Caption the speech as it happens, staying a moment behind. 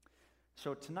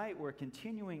So tonight we're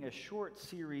continuing a short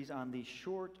series on the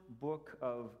short book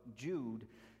of Jude.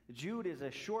 Jude is a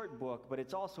short book, but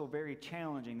it's also very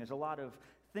challenging. There's a lot of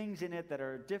things in it that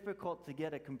are difficult to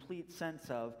get a complete sense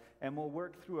of, and we'll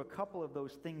work through a couple of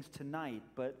those things tonight.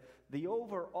 But the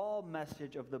overall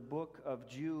message of the book of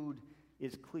Jude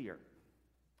is clear.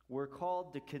 We're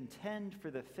called to contend for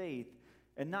the faith,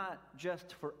 and not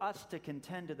just for us to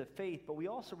contend to the faith, but we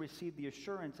also receive the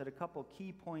assurance at a couple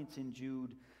key points in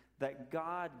Jude that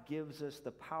God gives us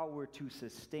the power to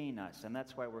sustain us. And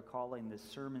that's why we're calling this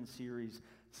sermon series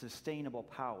Sustainable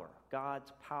Power.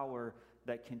 God's power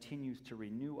that continues to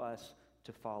renew us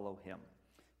to follow Him.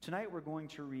 Tonight we're going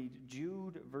to read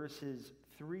Jude verses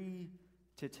 3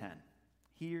 to 10.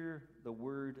 Hear the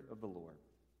word of the Lord.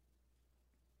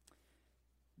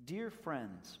 Dear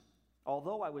friends,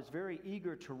 although I was very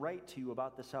eager to write to you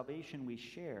about the salvation we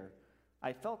share,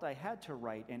 I felt I had to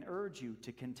write and urge you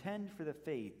to contend for the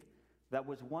faith that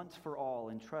was once for all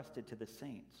entrusted to the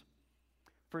saints.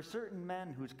 For certain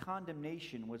men whose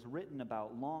condemnation was written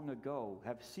about long ago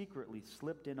have secretly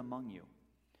slipped in among you.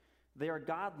 They are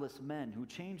godless men who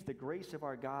change the grace of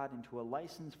our God into a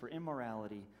license for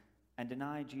immorality and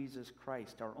deny Jesus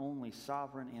Christ, our only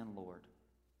sovereign and Lord.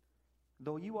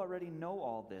 Though you already know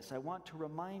all this, I want to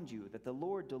remind you that the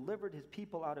Lord delivered His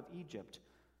people out of Egypt,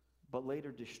 but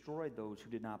later destroyed those who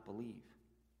did not believe.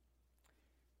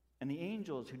 And the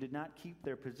angels who did not keep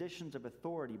their positions of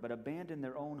authority but abandoned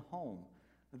their own home,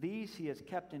 these He has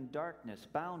kept in darkness,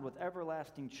 bound with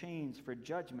everlasting chains for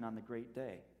judgment on the great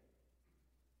day.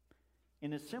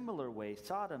 In a similar way,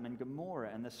 Sodom and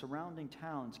Gomorrah and the surrounding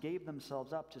towns gave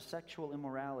themselves up to sexual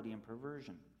immorality and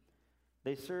perversion.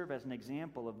 They serve as an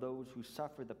example of those who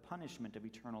suffer the punishment of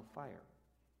eternal fire.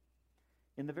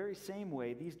 In the very same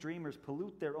way, these dreamers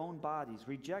pollute their own bodies,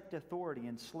 reject authority,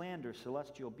 and slander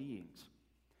celestial beings.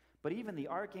 But even the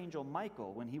archangel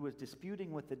Michael, when he was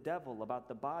disputing with the devil about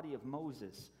the body of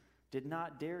Moses, did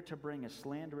not dare to bring a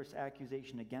slanderous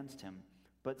accusation against him,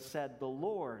 but said, "The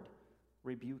Lord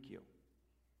rebuke you."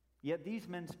 Yet these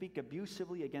men speak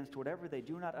abusively against whatever they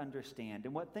do not understand,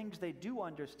 and what things they do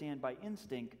understand by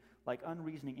instinct, like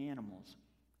unreasoning animals.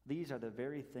 These are the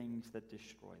very things that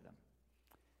destroy them.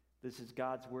 This is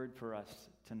God's word for us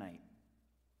tonight.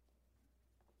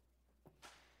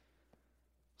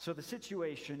 So the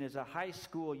situation is a high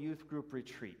school youth group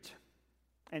retreat.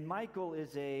 And Michael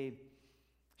is a,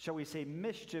 shall we say,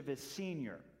 mischievous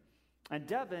senior. And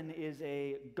Devin is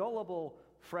a gullible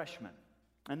freshman.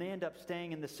 And they end up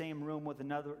staying in the same room with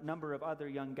another number of other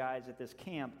young guys at this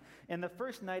camp. And the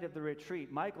first night of the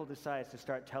retreat, Michael decides to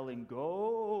start telling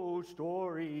ghost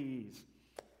stories.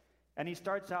 And he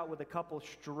starts out with a couple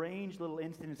strange little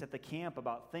incidents at the camp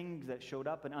about things that showed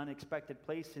up in unexpected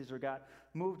places or got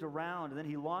moved around. And then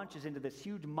he launches into this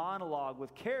huge monologue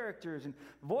with characters and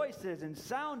voices and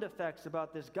sound effects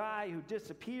about this guy who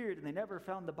disappeared and they never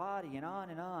found the body, and on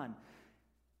and on.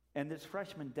 And this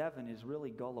freshman Devin is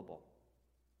really gullible.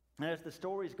 And as the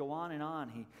stories go on and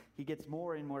on, he gets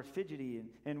more and more fidgety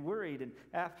and worried. And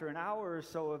after an hour or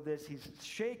so of this, he's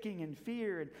shaking in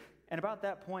fear. And about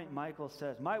that point, Michael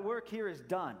says, "My work here is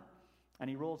done." And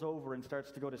he rolls over and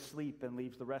starts to go to sleep and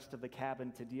leaves the rest of the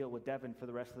cabin to deal with Devin for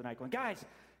the rest of the night, going, guys,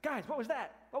 what was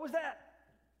that? What was that?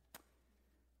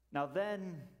 Now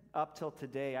then, up till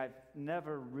today, I've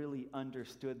never really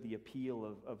understood the appeal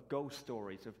of ghost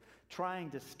stories, of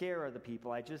trying to scare other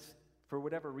people. I just, for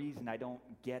whatever reason, I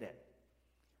don't get it.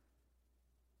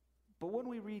 But when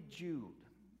we read Jude,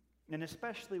 and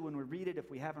especially when we read it, if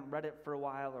we haven't read it for a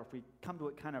while, or if we come to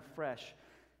it kind of fresh,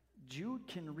 Jude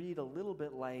can read a little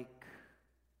bit like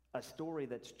a story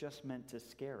that's just meant to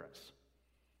scare us.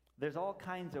 There's all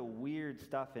kinds of weird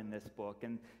stuff in this book,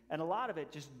 and a lot of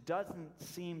it just doesn't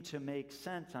seem to make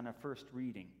sense on a first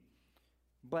reading.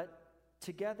 But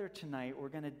together tonight, we're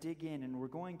going to dig in, and we're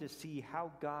going to see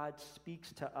how God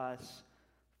speaks to us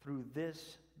through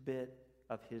this bit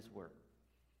of His Word.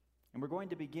 And we're going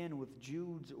to begin with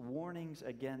Jude's warnings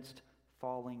against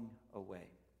falling away.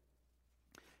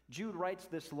 Jude writes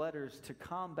this letters to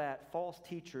combat false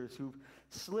teachers who've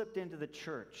slipped into the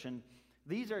church. And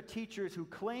these are teachers who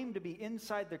claim to be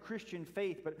inside the Christian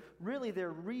faith, but really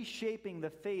they're reshaping the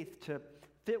faith to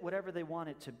fit whatever they want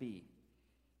it to be.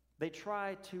 They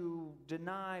try to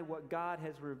deny what God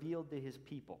has revealed to His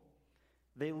people.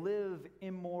 They live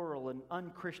immoral and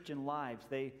unchristian lives.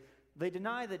 They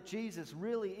deny that Jesus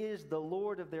really is the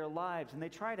Lord of their lives, and they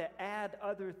try to add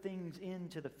other things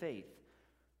into the faith.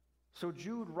 So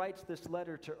Jude writes this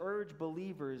letter to urge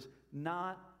believers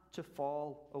not to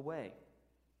fall away.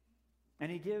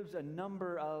 And he gives a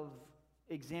number of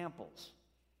examples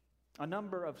a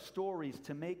number of stories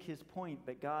to make his point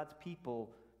that God's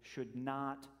people should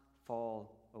not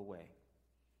fall away.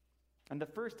 And the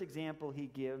first example he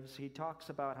gives, he talks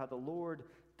about how the Lord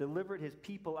delivered his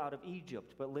people out of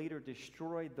Egypt, but later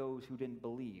destroyed those who didn't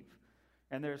believe.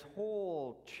 And there's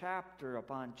whole chapter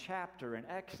upon chapter in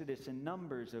Exodus and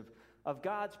Numbers of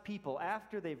God's people.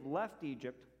 After they've left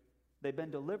Egypt, they've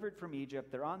been delivered from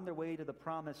Egypt, they're on their way to the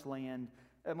promised land,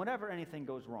 and whenever anything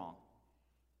goes wrong,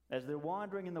 as they're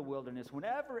wandering in the wilderness,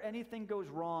 whenever anything goes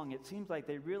wrong, it seems like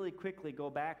they really quickly go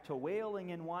back to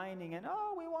wailing and whining and,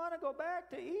 oh, we want to go back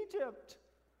to Egypt.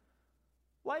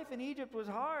 Life in Egypt was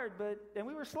hard, and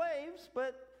we were slaves,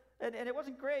 and it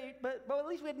wasn't great, but at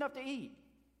least we had enough to eat.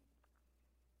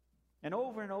 And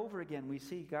over again, we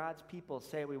see God's people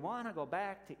say, we want to go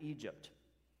back to Egypt.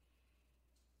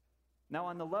 Now,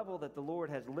 on the level that the Lord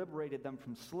has liberated them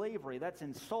from slavery, that's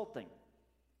insulting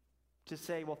to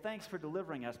say, well, thanks for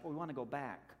delivering us, but we want to go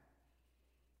back.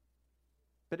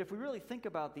 But if we really think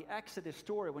about the Exodus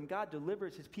story, when God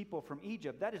delivers his people from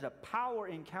Egypt, that is a power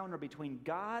encounter between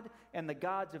God and the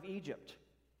gods of Egypt.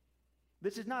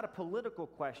 This is not a political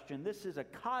question. This is a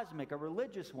cosmic, a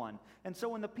religious one. And so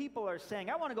when the people are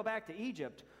saying, I want to go back to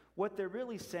Egypt, what they're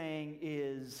really saying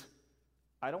is,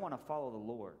 I don't want to follow the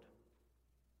Lord.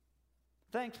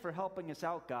 Thanks for helping us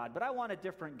out, God, but I want a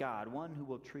different God, one who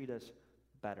will treat us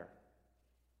better.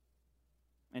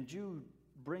 And Jude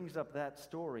brings up that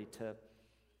story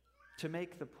to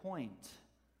make the point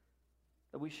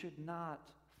that we should not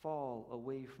fall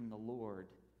away from the Lord.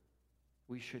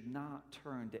 We should not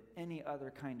turn to any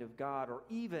other kind of God or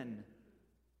even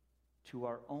to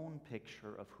our own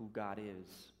picture of who God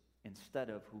is instead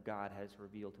of who God has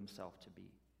revealed himself to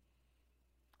be.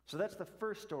 So that's the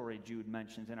first story Jude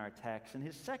mentions in our text. And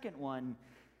his second one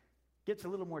gets a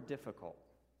little more difficult.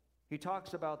 He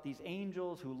talks about these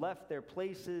angels who left their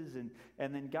places and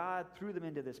then God threw them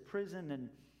into this prison. And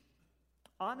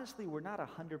honestly, we're not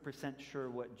 100% sure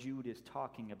what Jude is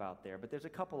talking about there, but there's a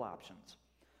couple options.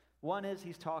 One is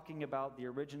he's talking about the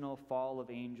original fall of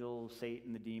angels,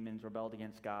 Satan, the demons, rebelled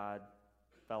against God,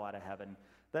 fell out of heaven.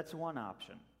 That's one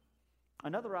option.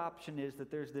 Another option is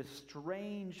that there's this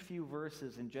strange few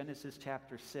verses in Genesis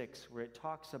chapter 6 where it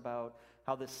talks about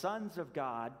how the sons of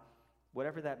God,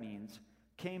 whatever that means,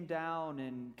 came down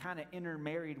and kind of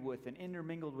intermarried with and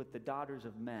intermingled with the daughters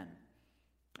of men.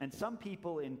 And some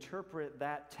people interpret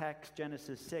that text,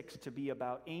 Genesis 6, to be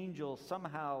about angels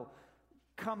somehow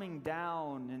coming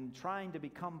down and trying to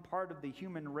become part of the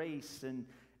human race,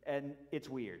 and it's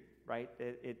weird, right?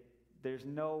 There's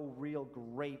no real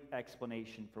great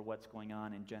explanation for what's going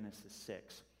on in Genesis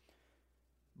 6.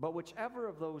 But whichever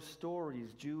of those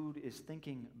stories Jude is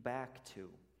thinking back to,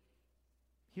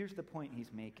 here's the point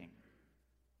he's making.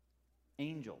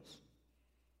 Angels,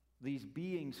 these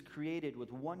beings created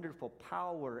with wonderful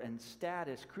power and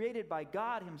status, created by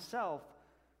God himself,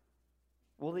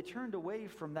 well, they turned away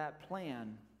from that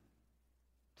plan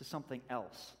to something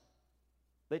else.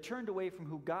 They turned away from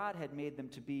who God had made them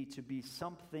to be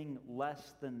something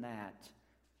less than that,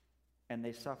 and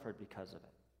they suffered because of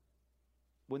it.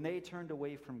 When they turned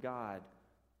away from God,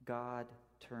 God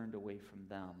turned away from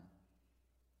them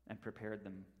and prepared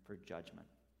them for judgment.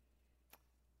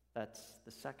 That's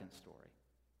the second story.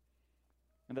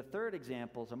 And the third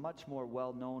example is a much more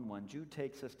well-known one. Jude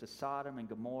takes us to Sodom and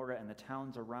Gomorrah and the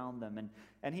towns around them,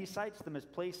 and he cites them as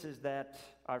places that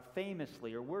are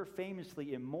famously, or were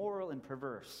famously, immoral and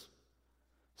perverse.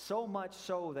 So much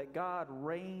so that God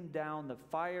rained down the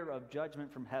fire of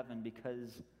judgment from heaven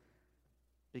because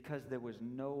there was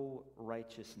no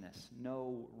righteousness,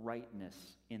 no rightness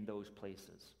in those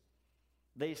places.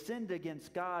 They sinned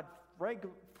against God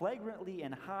flagrantly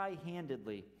and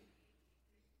high-handedly,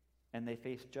 and they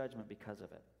faced judgment because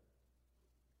of it.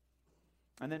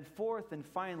 And then fourth and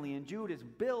finally, and Jude is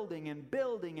building and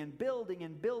building and building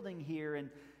and building here,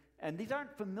 and these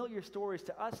aren't familiar stories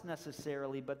to us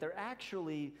necessarily, but they're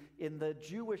actually in the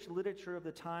Jewish literature of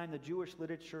the time, the Jewish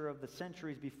literature of the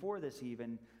centuries before this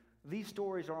even. These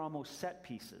stories are almost set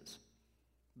pieces.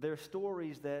 They're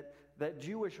stories that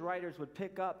Jewish writers would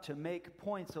pick up to make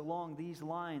points along these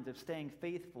lines of staying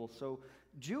faithful. So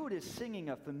Jude is singing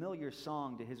a familiar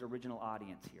song to his original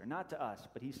audience here. Not to us,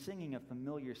 but he's singing a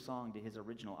familiar song to his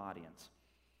original audience.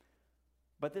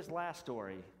 But this last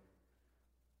story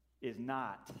is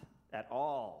not at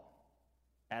all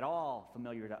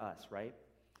familiar to us, right?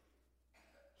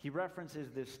 He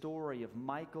references this story of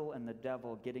Michael and the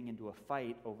devil getting into a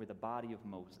fight over the body of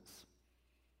Moses.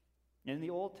 In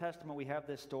the Old Testament, we have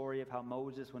this story of how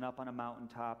Moses went up on a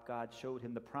mountaintop, God showed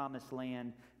him the promised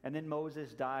land, and then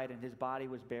Moses died and his body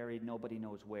was buried, nobody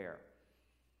knows where.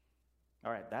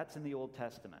 All right, that's in the Old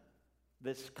Testament.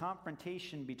 This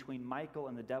confrontation between Michael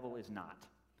and the devil is not.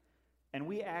 And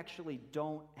we actually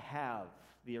don't have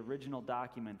the original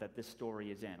document that this story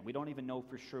is in. We don't even know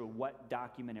for sure what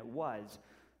document it was,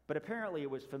 but apparently it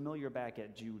was familiar back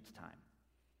at Jude's time.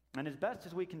 And as best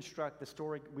as we can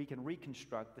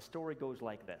reconstruct, the story goes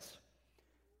like this.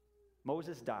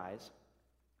 Moses dies.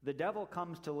 The devil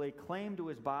comes to lay claim to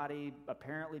his body,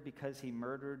 apparently because he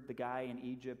murdered the guy in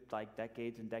Egypt like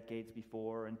decades and decades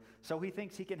before, and so he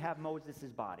thinks he can have Moses'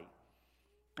 body.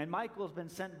 And Michael's been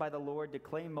sent by the Lord to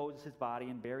claim Moses' body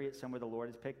and bury it somewhere the Lord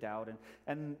has picked out,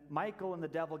 and Michael and the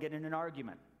devil get in an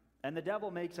argument. And the devil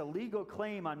makes a legal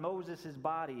claim on Moses'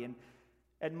 body,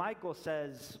 and Michael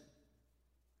says,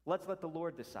 let's let the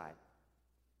Lord decide.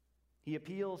 He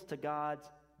appeals to God's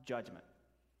judgment.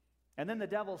 And then the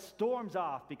devil storms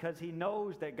off because he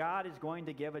knows that God is going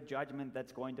to give a judgment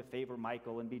that's going to favor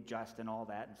Michael and be just and all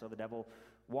that. And so the devil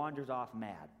wanders off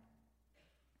mad.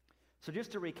 So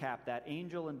just to recap that,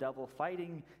 angel and devil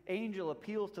fighting. Angel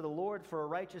appeals to the Lord for a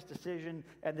righteous decision,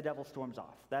 and the devil storms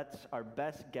off. That's our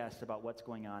best guess about what's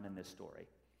going on in this story.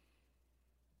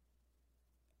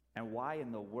 And why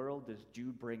in the world does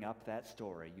Jude bring up that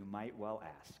story, you might well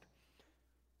ask?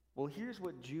 Well, here's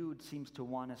what Jude seems to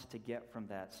want us to get from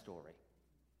that story.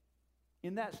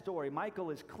 In that story, Michael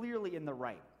is clearly in the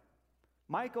right.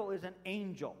 Michael is an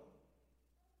angel.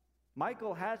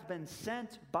 Michael has been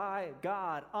sent by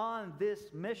God on this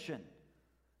mission.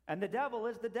 And the devil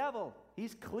is the devil.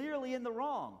 He's clearly in the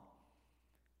wrong.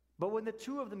 But when the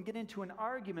two of them get into an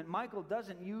argument, Michael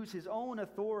doesn't use his own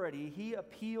authority. He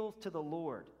appeals to the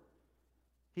Lord.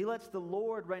 He lets the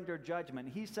Lord render judgment.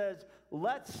 He says,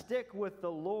 let's stick with the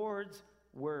Lord's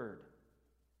word.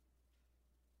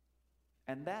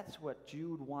 And that's what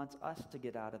Jude wants us to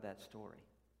get out of that story.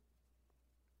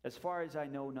 As far as I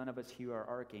know, none of us here are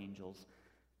archangels.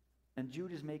 And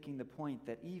Jude is making the point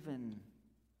that even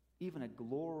a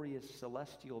glorious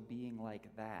celestial being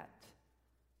like that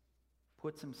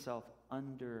puts himself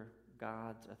under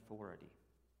God's authority.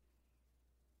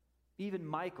 Even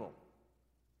Michael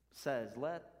says,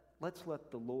 let's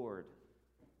let the Lord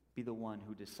be the one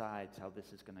who decides how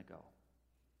this is going to go.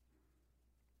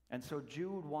 And so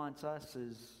Jude wants us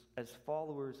as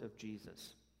followers of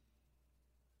Jesus.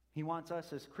 He wants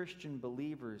us as Christian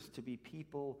believers to be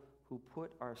people who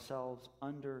put ourselves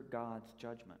under God's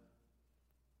judgment.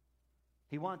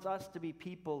 He wants us to be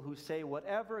people who say,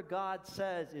 whatever God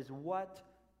says is what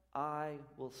I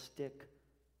will stick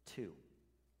to.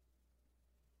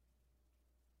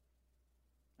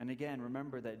 And again,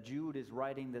 remember that Jude is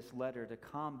writing this letter to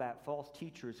combat false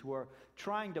teachers who are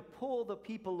trying to pull the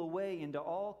people away into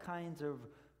all kinds of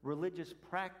religious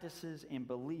practices and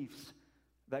beliefs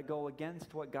that go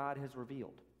against what God has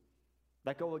revealed,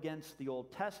 that go against the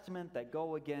Old Testament, that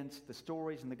go against the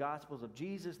stories in the Gospels of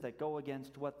Jesus, that go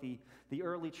against what the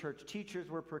early church teachers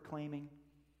were proclaiming.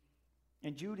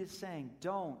 And Jude is saying,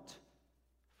 don't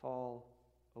fall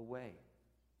away.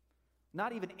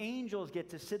 Not even angels get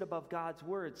to sit above God's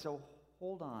word, so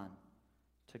hold on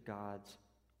to God's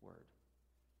word.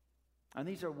 And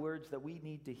these are words that we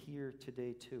need to hear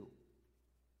today too.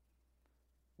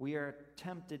 We are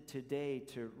tempted today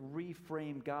to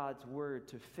reframe God's word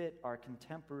to fit our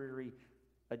contemporary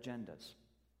agendas.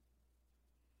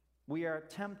 We are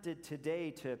tempted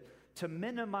today to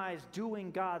minimize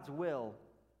doing God's will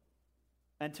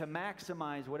and to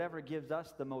maximize whatever gives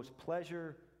us the most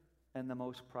pleasure and the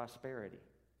most prosperity.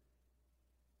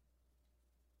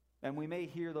 And we may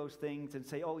hear those things and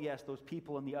say, oh yes, those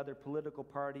people in the other political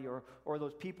party or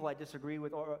those people I disagree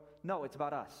with, or no, it's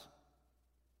about us.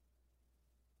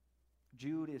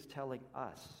 Jude is telling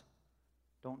us,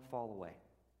 don't fall away.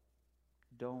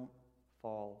 Don't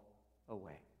fall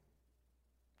away.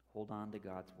 Hold on to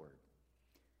God's word.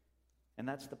 And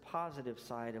that's the positive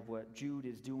side of what Jude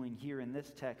is doing here in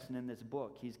this text and in this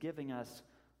book. He's giving us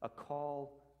a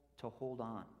call to hold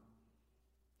on.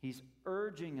 He's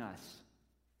urging us,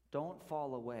 don't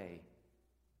fall away.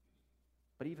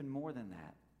 But even more than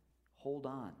that, hold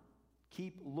on.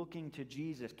 Keep looking to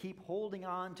Jesus. Keep holding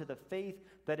on to the faith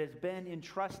that has been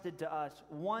entrusted to us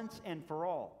once and for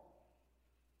all.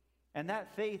 And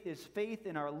that faith is faith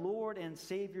in our Lord and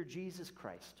Savior Jesus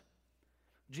Christ.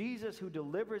 Jesus who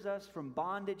delivers us from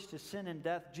bondage to sin and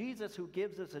death. Jesus who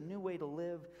gives us a new way to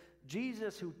live.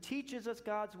 Jesus who teaches us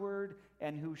God's word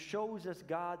and who shows us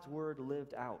God's word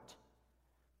lived out.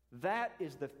 That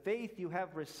is the faith you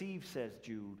have received, says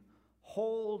Jude.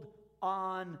 Hold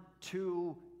on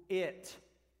to it.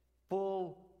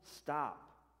 Full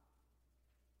stop.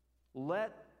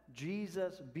 Let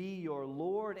Jesus be your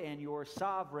Lord and your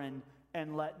sovereign,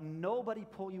 and let nobody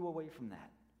pull you away from that.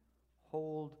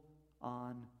 Hold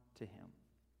on to him.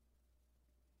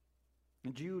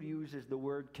 And Jude uses the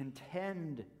word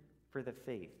contend for the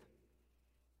faith.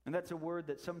 And that's a word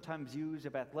that's sometimes used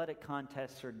of athletic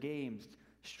contests or games.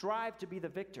 Strive to be the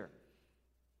victor.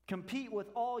 Compete with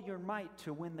all your might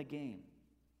to win the game.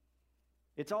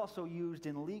 It's also used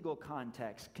in legal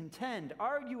context. Contend,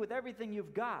 argue with everything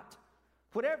you've got.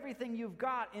 Put everything you've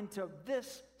got into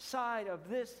this side of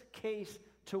this case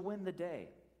to win the day.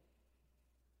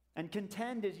 And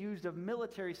contend is used of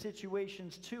military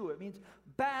situations too. It means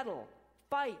battle,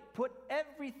 fight, put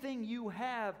everything you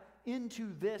have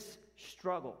into this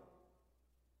struggle.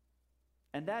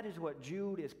 And that is what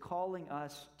Jude is calling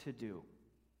us to do.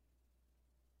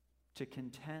 To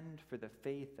contend for the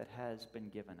faith that has been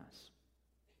given us.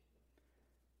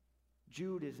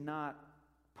 Jude is not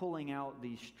pulling out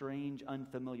these strange,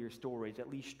 unfamiliar stories, at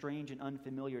least strange and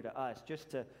unfamiliar to us,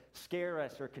 just to scare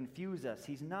us or confuse us.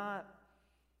 He's not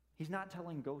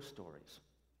telling ghost stories.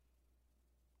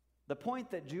 The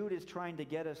point that Jude is trying to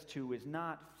get us to is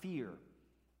not fear,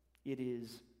 it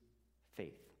is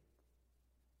faith.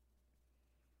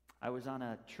 I was on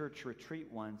a church retreat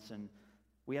once, and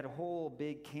we had a whole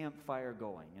big campfire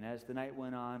going. And as the night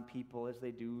went on, people, as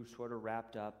they do, sort of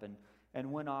wrapped up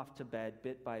and went off to bed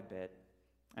bit by bit.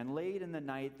 And late in the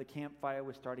night, the campfire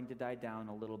was starting to die down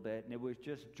a little bit, and it was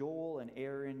just Joel and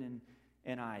Aaron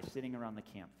and I sitting around the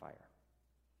campfire.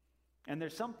 And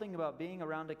there's something about being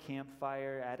around a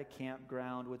campfire at a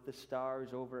campground with the stars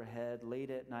overhead late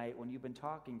at night when you've been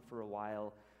talking for a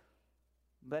while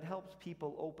that helps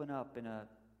people open up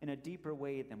in a deeper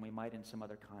way than we might in some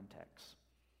other contexts.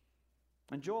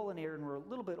 And Joel and Aaron were a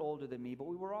little bit older than me, but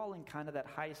we were all in kind of that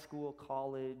high school,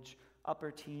 college,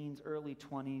 upper teens, early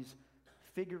 20s,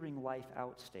 figuring life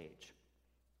out stage.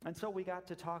 And so we got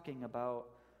to talking about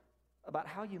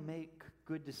how you make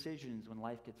good decisions when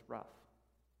life gets rough.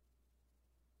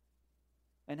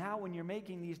 And how when you're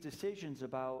making these decisions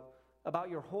about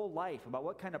your whole life, about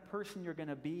what kind of person you're going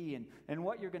to be and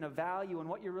what you're going to value and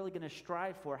what you're really going to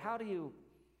strive for, how do you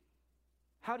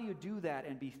do that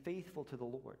and be faithful to the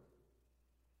Lord?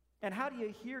 And how do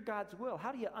you hear God's will?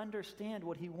 How do you understand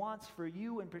what He wants for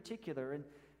you in particular?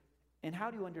 And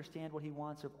how do you understand what He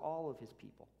wants of all of His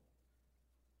people?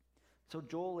 So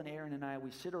Joel and Aaron and I,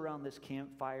 we sit around this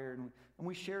campfire and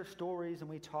we share stories and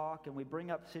we talk and we bring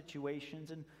up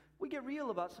situations and we get real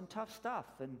about some tough stuff.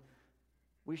 And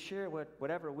we share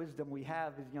whatever wisdom we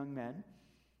have as young men.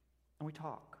 And we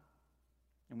talk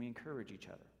and we encourage each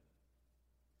other.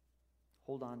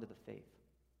 Hold on to the faith.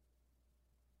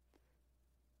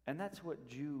 And that's what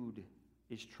Jude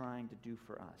is trying to do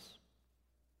for us.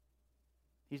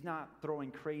 He's not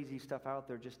throwing crazy stuff out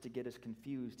there just to get us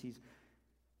confused.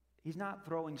 He's not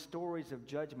throwing stories of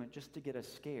judgment just to get us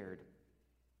scared.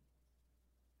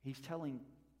 He's telling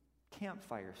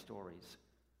campfire stories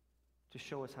to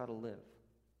show us how to live.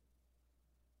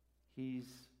 He's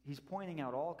pointing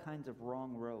out all kinds of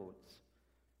wrong roads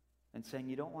and saying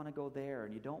you don't want to go there,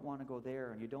 and you don't want to go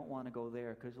there, and you don't want to go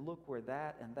there, because look where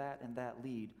that and that and that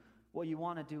lead. What you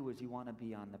want to do is you want to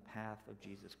be on the path of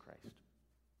Jesus Christ.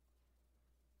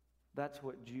 That's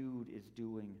what Jude is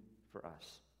doing for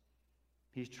us.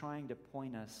 He's trying to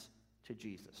point us to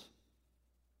Jesus,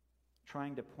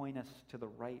 trying to point us to the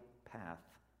right path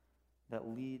that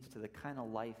leads to the kind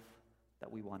of life that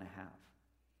we want to have.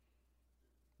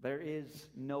 There is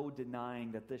no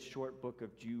denying that this short book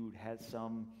of Jude has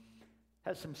some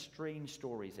strange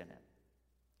stories in it.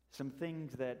 Some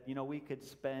things that, we could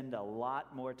spend a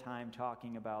lot more time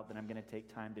talking about than I'm going to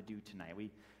take time to do tonight.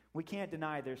 We can't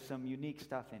deny there's some unique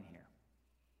stuff in here.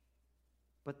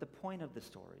 But the point of the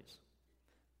stories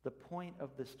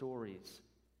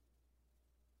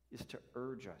is to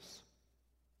urge us,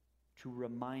 to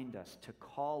remind us, to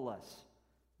call us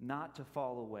not to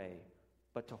fall away,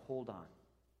 but to hold on.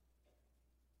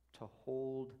 To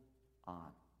hold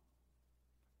on.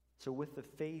 So with the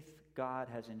faith God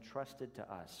has entrusted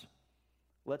to us,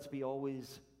 let's be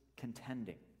always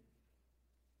contending.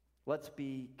 Let's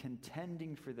be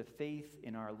contending for the faith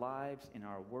in our lives, in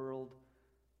our world.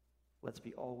 Let's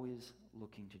be always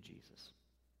looking to Jesus.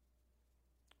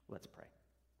 Let's pray.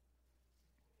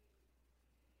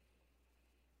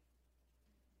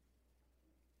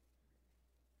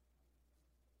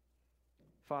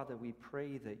 Father, we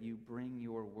pray that you bring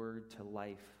your word to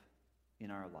life in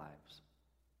our lives.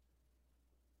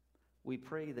 We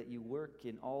pray that you work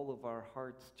in all of our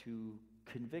hearts to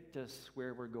convict us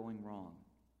where we're going wrong.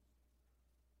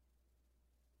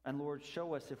 And Lord,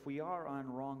 show us if we are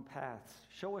on wrong paths.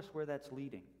 Show us where that's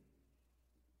leading.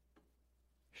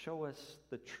 Show us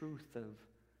the truth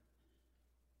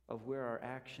of where our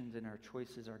actions and our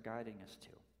choices are guiding us to.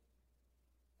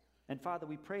 And Father,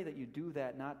 we pray that you do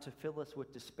that not to fill us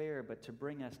with despair, but to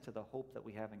bring us to the hope that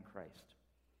we have in Christ.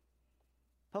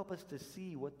 Help us to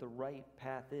see what the right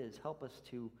path is. Help us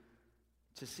to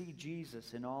see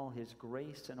Jesus in all his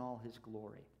grace and all his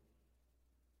glory.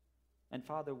 And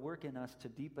Father, work in us to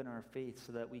deepen our faith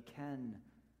so that we can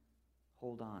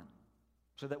hold on,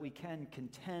 so that we can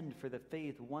contend for the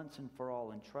faith once and for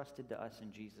all entrusted to us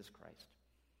in Jesus Christ.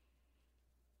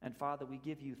 And Father, we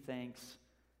give you thanks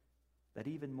that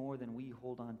even more than we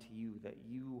hold on to you, that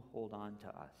you hold on to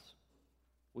us.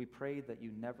 We pray that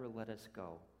you never let us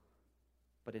go,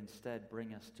 but instead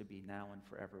bring us to be now and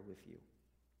forever with you.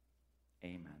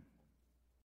 Amen.